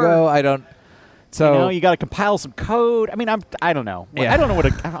 Before you go, I don't. So you got to compile some code. I mean, I don't know. Yeah. I don't know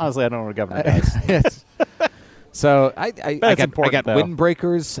honestly, I don't know what a governor does. So I got though.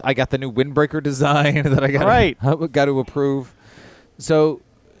 windbreakers. I got the new windbreaker design that I got to approve. So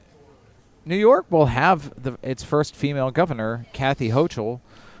New York will have its first female governor, Kathy Hochul,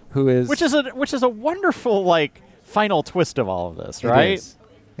 who is which is a wonderful final twist of all of this, right?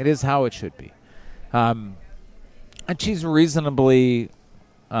 It is how it should be, and she's reasonably,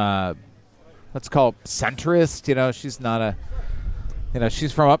 let's call it centrist. She's not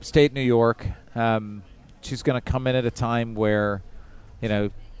she's from upstate New York. She's going to come in at a time where,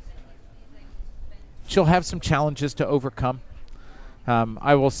 she'll have some challenges to overcome.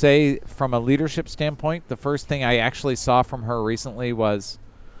 I will say, from a leadership standpoint, the first thing I actually saw from her recently was,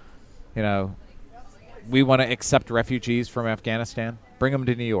 we want to accept refugees from Afghanistan, bring them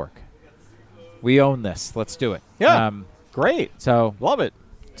to New York. We own this. Let's do it. Yeah, great. So love it.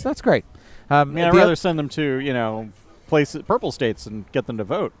 So that's great. I'd rather send them to purple states and get them to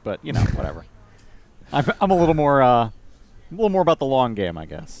vote, but whatever. I'm a little more about the long game, I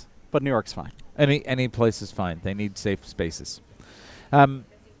guess. But New York's fine. Any place is fine. They need safe spaces. But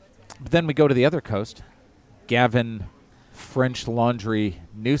then we go to the other coast. Gavin French Laundry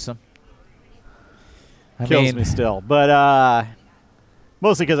Newsom. Kills me still, but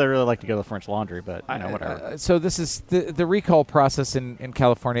mostly because I really like to go to the French Laundry. But whatever. So this is the recall process in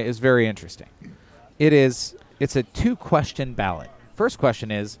California is very interesting. It's a 2-question ballot. First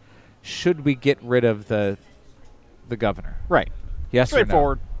question is, should we get rid of the governor? Right. Yes or no?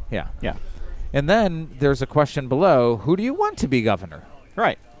 Straightforward. Yeah. Yeah. And then there's a question below, who do you want to be governor?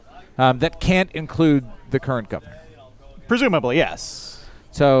 Right. That can't include the current governor. Presumably, yes.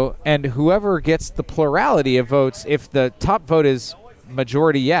 So, and whoever gets the plurality of votes, if the top vote is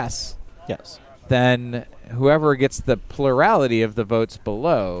majority yes, then whoever gets the plurality of the votes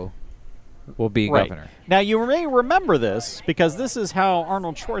below will be governor. Now, you may remember this because this is how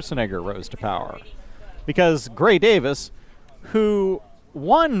Arnold Schwarzenegger rose to power. Because Gray Davis, who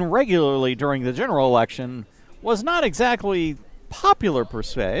won regularly during the general election, was not exactly popular per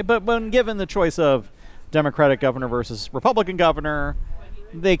se, but when given the choice of Democratic governor versus Republican governor,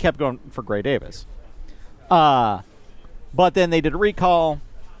 they kept going for Gray Davis. But then they did a recall.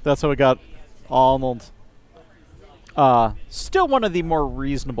 That's how we got Arnold. Still one of the more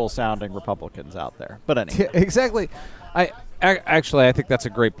reasonable sounding Republicans out there. But anyway. Yeah, exactly. I think that's a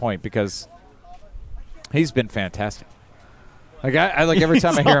great point because he's been fantastic. Like I like every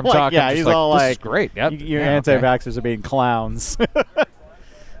time I hear him talk, I'm just all this is great. Yep. Your anti-vaxxers are being clowns.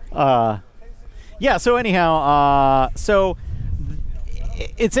 So anyhow,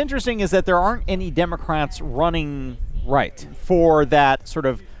 it's interesting is that there aren't any Democrats running for that sort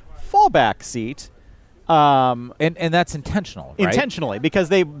of fallback seat. And that's intentional, right? Intentionally, because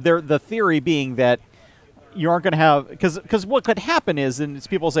they're the theory being that you aren't going to have because what could happen is, and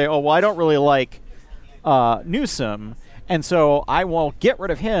people say, oh, well, I don't really like Newsom, and so I won't get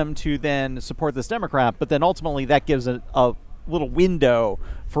rid of him to then support this Democrat, but then ultimately that gives a little window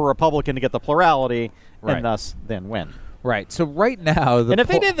for a Republican to get the plurality and thus then win. Right. So right now, and if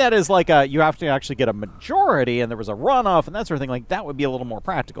they did that as you have to actually get a majority, and there was a runoff and that sort of thing, that would be a little more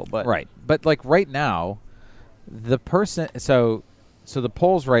practical. But but right now, the person. So the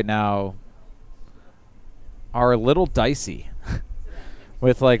polls right now are a little dicey,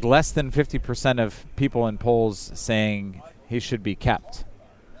 with less than 50% of people in polls saying he should be kept.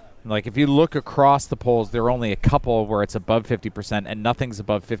 If you look across the polls, there are only a couple where it's above 50%, and nothing's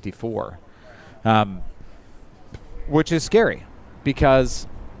above 54. Which is scary because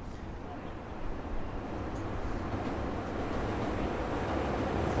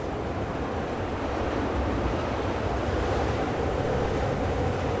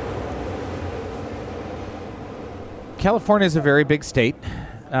California is a very big state.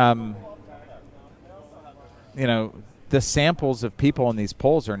 The samples of people in these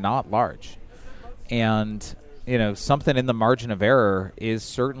polls are not large. And, something in the margin of error is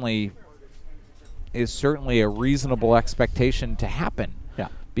certainly a reasonable expectation to happen. Yeah.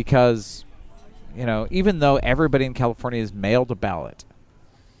 Because, even though everybody in California is mailed a ballot,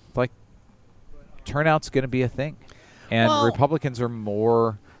 turnout's going to be a thing. And Republicans are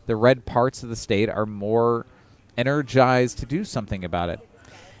more, the red parts of the state are more energized to do something about it.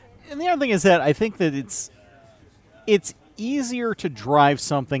 And the other thing is that I think that it's easier to drive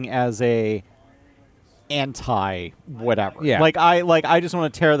something as a anti-whatever. Yeah. I just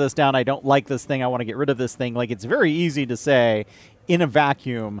want to tear this down. I don't like this thing. I want to get rid of this thing. It's very easy to say, in a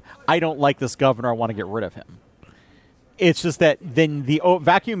vacuum, I don't like this governor. I want to get rid of him. It's just that then the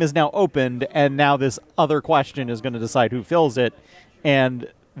vacuum is now opened, and now this other question is going to decide who fills it,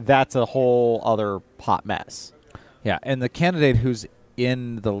 and that's a whole other hot mess. Yeah, and the candidate who's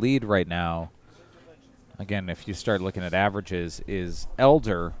in the lead right now, again, if you start looking at averages, is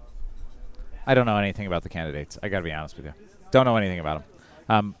Elder. I don't know anything about the candidates. I got to be honest with you. Don't know anything about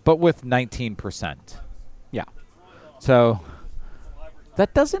them. But with 19%. Yeah. So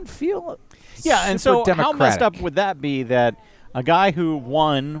that doesn't feel and so democratic. How messed up would that be that a guy who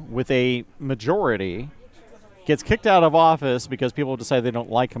won with a majority gets kicked out of office because people decide they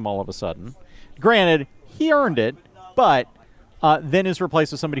don't like him all of a sudden? Granted, he earned it, but then is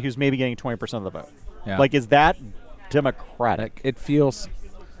replaced with somebody who's maybe getting 20% of the vote. Yeah. Like, is that democratic? It feels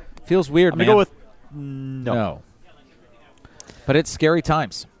weird, I'm man. going to go with no. But it's scary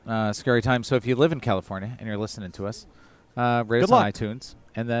times. Scary times. So if you live in California and you're listening to us, rate us luck. on iTunes.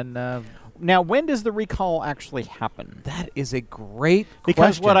 And then Now, when does the recall actually happen? that is a great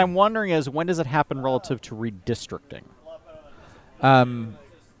Because question. what I'm wondering is, when does it happen relative to redistricting?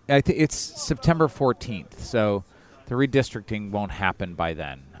 I think it's September 14th. So the redistricting won't happen by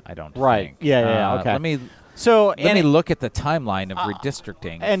then, I don't think. Yeah, okay. Let me So look at the timeline of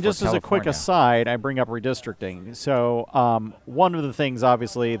redistricting. And for just as a quick California. aside, I bring up redistricting. So one of the things,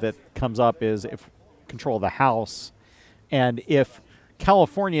 obviously, that comes up is if control of the House. And if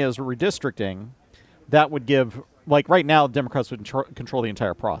California is redistricting, that would give, like right now, Democrats would control the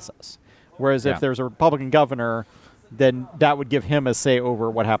entire process. Whereas if there's a Republican governor, then that would give him a say over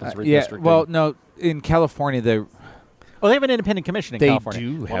what happens with redistricting. Yeah, well, no, in California, they have an independent commission in they California.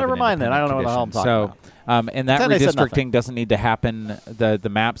 do Well, have never an mind then. I don't know what the hell I'm independent talking about. So, and that Pretend I said nothing. redistricting doesn't need to happen. The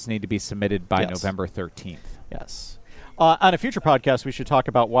maps need to be submitted by November 13th. Yes. On a future podcast, we should talk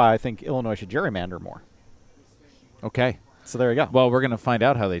about why I think Illinois should gerrymander more. Okay. So there you go. Well, we're going to find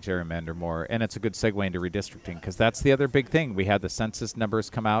out how they gerrymander more, and it's a good segue into redistricting because that's the other big thing. We had the census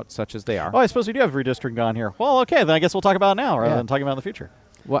numbers come out, such as they are. Oh, I suppose we do have redistricting on here. Well, okay, then I guess we'll talk about it now rather than talking about it in the future.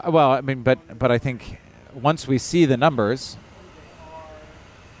 Well, I mean, but I think once we see the numbers.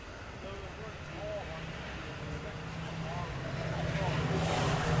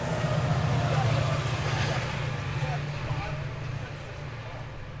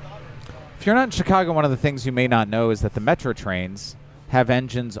 If you're not in Chicago, one of the things you may not know is that the Metra trains have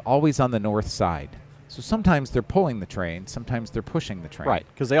engines always on the north side. So sometimes they're pulling the train, sometimes they're pushing the train. Right,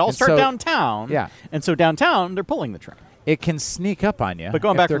 because they all start downtown. Yeah. And so downtown, they're pulling the train. It can sneak up on you But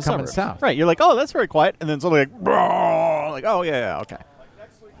going if back they're from the coming suburbs. south. Right, you're like, oh, that's very quiet. And then suddenly like, oh, yeah,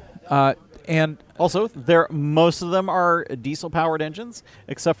 okay. And Also, most of them are diesel-powered engines,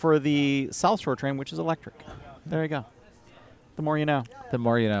 except for the South Shore train, which is electric. There you go. The more you know. the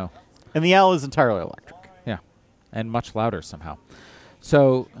more you know. And the L is entirely electric. Yeah. And much louder somehow.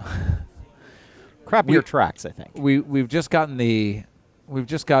 So Crappier tracks, I think. we've just gotten the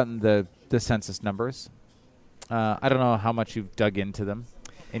census numbers. I don't know how much you've dug into them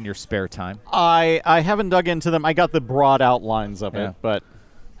in your spare time. I haven't dug into them. I got the broad outlines of it, but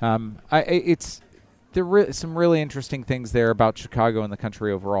some really interesting things there about Chicago and the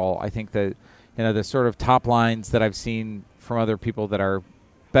country overall. I think that the sort of top lines that I've seen from other people that are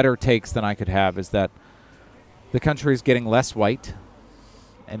better takes than I could have is that the country is getting less white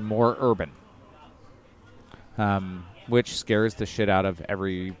and more urban, which scares the shit out of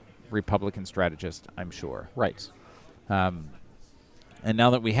every Republican strategist, I'm sure. right. And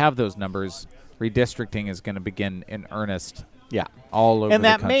now that we have those numbers, redistricting is going to begin in earnest. Yeah. All over And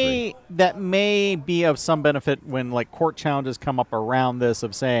the country. that may be of some benefit when like court challenges come up around this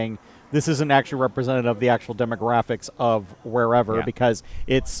of saying this isn't actually representative of the actual demographics of wherever because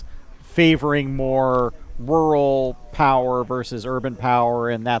it's favoring more rural power versus urban power,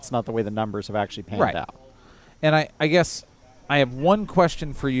 and that's not the way the numbers have actually panned out. And I guess I have one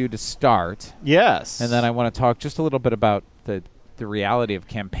question for you to start. Yes. And then I want to talk just a little bit about the reality of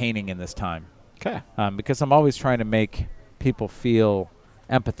campaigning in this time. Okay. Because I'm always trying to make people feel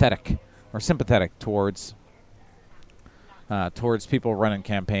empathetic or sympathetic towards people running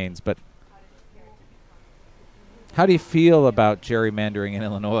campaigns. But how do you feel about gerrymandering in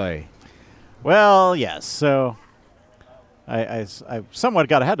Illinois? Well, yes. So I somewhat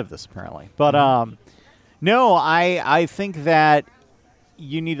got ahead of this apparently, but no, I think that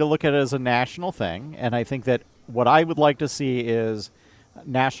you need to look at it as a national thing, and I think that what I would like to see is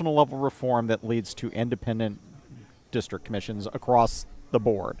national level reform that leads to independent district commissions across the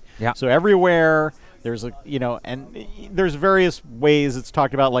board. Yeah. So everywhere there's and there's various ways it's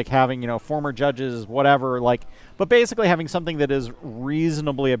talked about, like having, former judges, whatever, but basically having something that is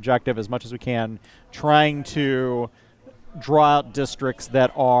reasonably objective as much as we can, trying to draw out districts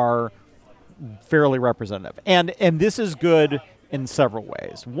that are fairly representative. And this is good in several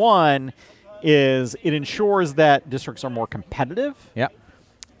ways. One is it ensures that districts are more competitive. Yep.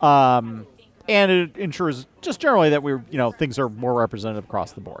 And it ensures just generally that things are more representative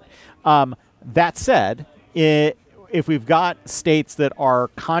across the board. That said, if we've got states that are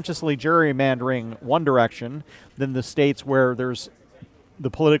consciously gerrymandering one direction, then the states where there's the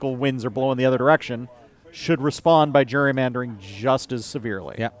political winds are blowing the other direction should respond by gerrymandering just as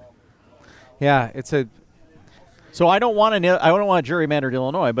severely. Yeah. Yeah, it's a. So I don't want gerrymandered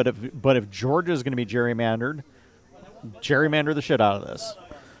Illinois, but if Georgia is going to be gerrymandered, gerrymander the shit out of this.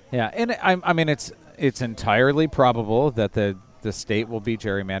 Yeah, and I mean it's entirely probable that the state will be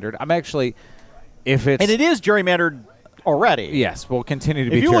gerrymandered. I'm actually, if it's and it is gerrymandered already. Yes, will continue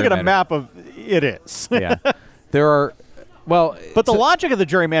to be. If you gerrymandered. look at a map of it is. Yeah, there are. Well, but the logic of the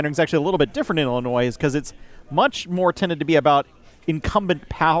gerrymandering is actually a little bit different in Illinois, is because it's much more tended to be about incumbent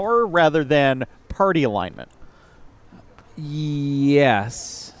power rather than party alignment.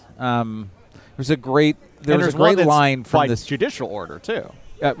 Yes, there's a great line from this judicial order too.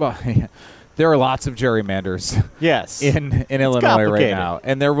 Well, there are lots of gerrymanders. Yes, in Illinois right now,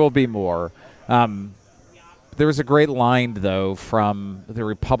 and there will be more. There was a great line though from the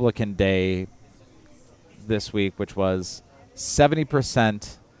Republican Day this week, which was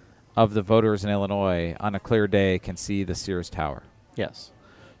 70% of the voters in Illinois on a clear day can see the Sears Tower. Yes.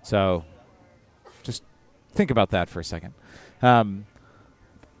 So just think about that for a second.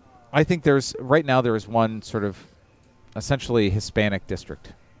 I think there is one sort of essentially Hispanic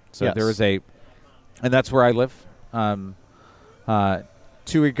district. So yes. there is and that's where I live.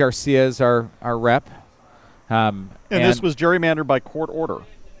 Tui Garcia is our rep. And this was gerrymandered by court order.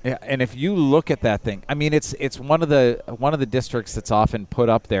 Yeah, and if you look at that thing, I mean, it's one of the districts that's often put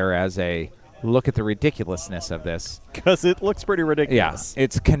up there as a look at the ridiculousness of this, because it looks pretty ridiculous. Yeah,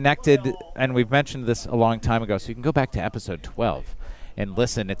 it's connected, and we've mentioned this a long time ago, so you can go back to episode 12 and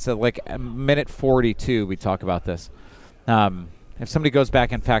listen. It's like a minute 42 we talk about this. If somebody goes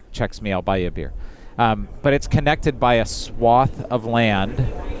back and fact checks me, I'll buy you a beer. But it's connected by a swath of land.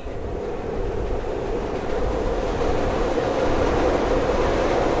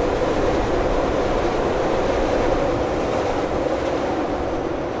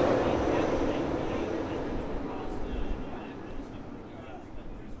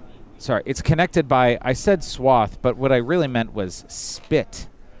 Sorry, it's connected by, I said swath, but what I really meant was spit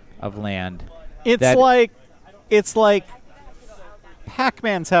of land. It's like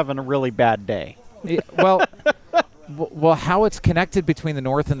Pac-Man's having a really bad day. Well, how it's connected between the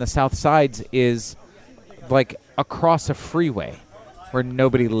north and the south sides is like across a freeway where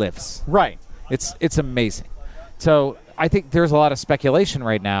nobody lives. Right. It's amazing. So I think there's a lot of speculation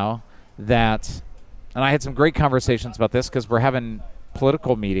right now that, and I had some great conversations about this because we're having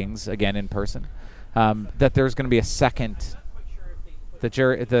political meetings again in person, that there's going to be a second. The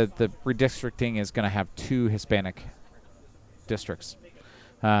redistricting is going to have 2 Hispanic districts,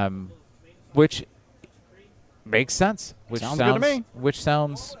 which makes sense. Which sounds good to me. Which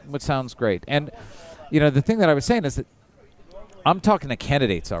sounds great. And the thing that I was saying is that I'm talking to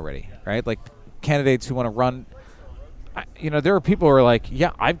candidates already, right? Like candidates who want to run. There are people who are like,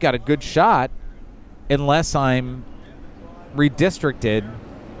 yeah, I've got a good shot unless I'm redistricted.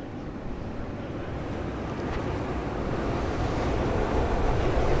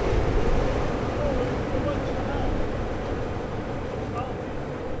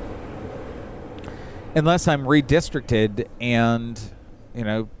 Unless I'm redistricted and,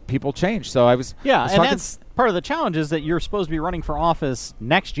 people change. So I was that's part of the challenge is that you're supposed to be running for office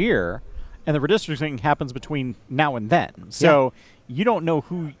next year, and the redistricting happens between now and then. So you don't know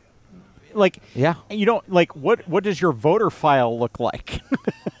who. You don't what does your voter file look like?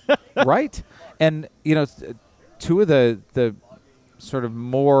 Right. And 2 of the sort of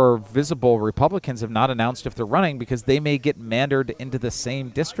more visible Republicans have not announced if they're running because they may get mandered into the same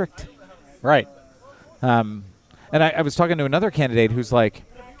district. Right. And I was talking to another candidate who's like,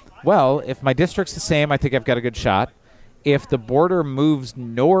 well, if my district's the same, I think I've got a good shot. If the border moves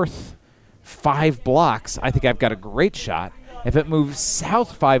north 5 blocks, I think I've got a great shot. If it moves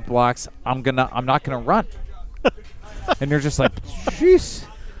south 5 blocks, I'm not gonna run. And you're just like, jeez,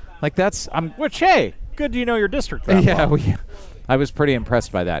 like which, hey, good to know your district. I was pretty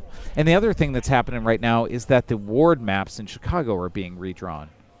impressed by that. And the other thing that's happening right now is that the ward maps in Chicago are being redrawn,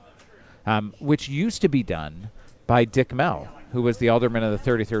 which used to be done by Dick Mell, who was the alderman of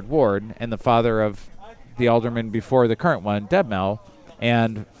the 33rd Ward and the father of the alderman before the current one, Deb Mell,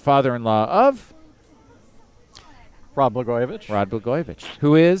 and father-in-law of Rod Blagojevich,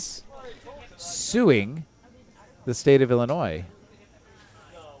 who is suing the state of Illinois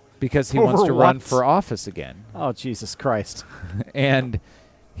because he wants to run for office again. Oh, Jesus Christ. And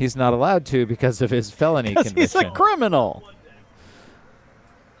he's not allowed to because of his felony conviction. He's a criminal.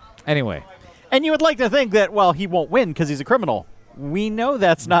 Anyway. And you would like to think that, well, he won't win because he's a criminal. we know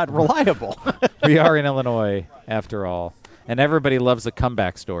that's not reliable. We are in Illinois, after all. And everybody loves a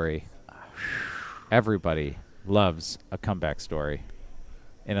comeback story. Everybody loves a comeback story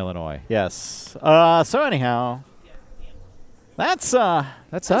in Illinois. Yes. So anyhow, that's us.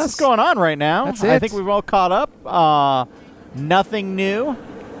 What's going on right now. That's it. I think we've all caught up. Nothing new.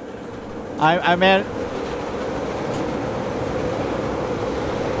 I mean,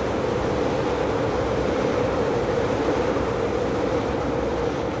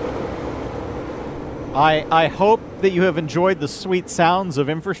 I hope that you have enjoyed the sweet sounds of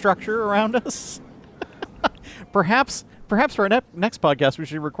infrastructure around us. Perhaps for our next podcast, we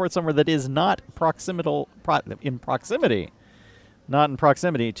should record somewhere that is not in proximity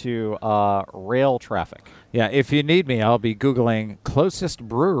to rail traffic. Yeah, if you need me, I'll be Googling closest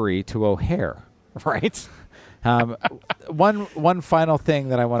brewery to O'Hare. Right. One final thing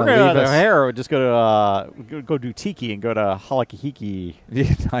that I want to leave leave us. O'Hare would just go do tiki and go to Halakihiki.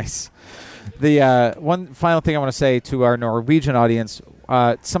 Yeah, nice. The one final thing I want to say to our Norwegian audience,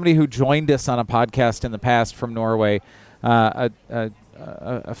 somebody who joined us on a podcast in the past from Norway, a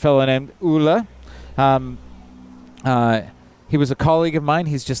fellow named Ula. He was a colleague of mine.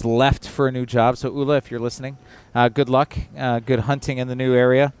 He's just left for a new job. So, Ula, if you're listening, good luck. Good hunting in the new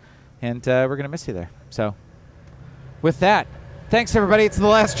area. And we're going to miss you there. So, with that, thanks, everybody. It's the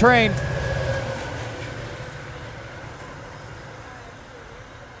last train.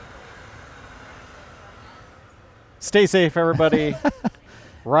 Stay safe, everybody.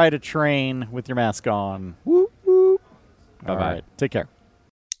 Ride a train with your mask on. Whoop, whoop. All right. Take care.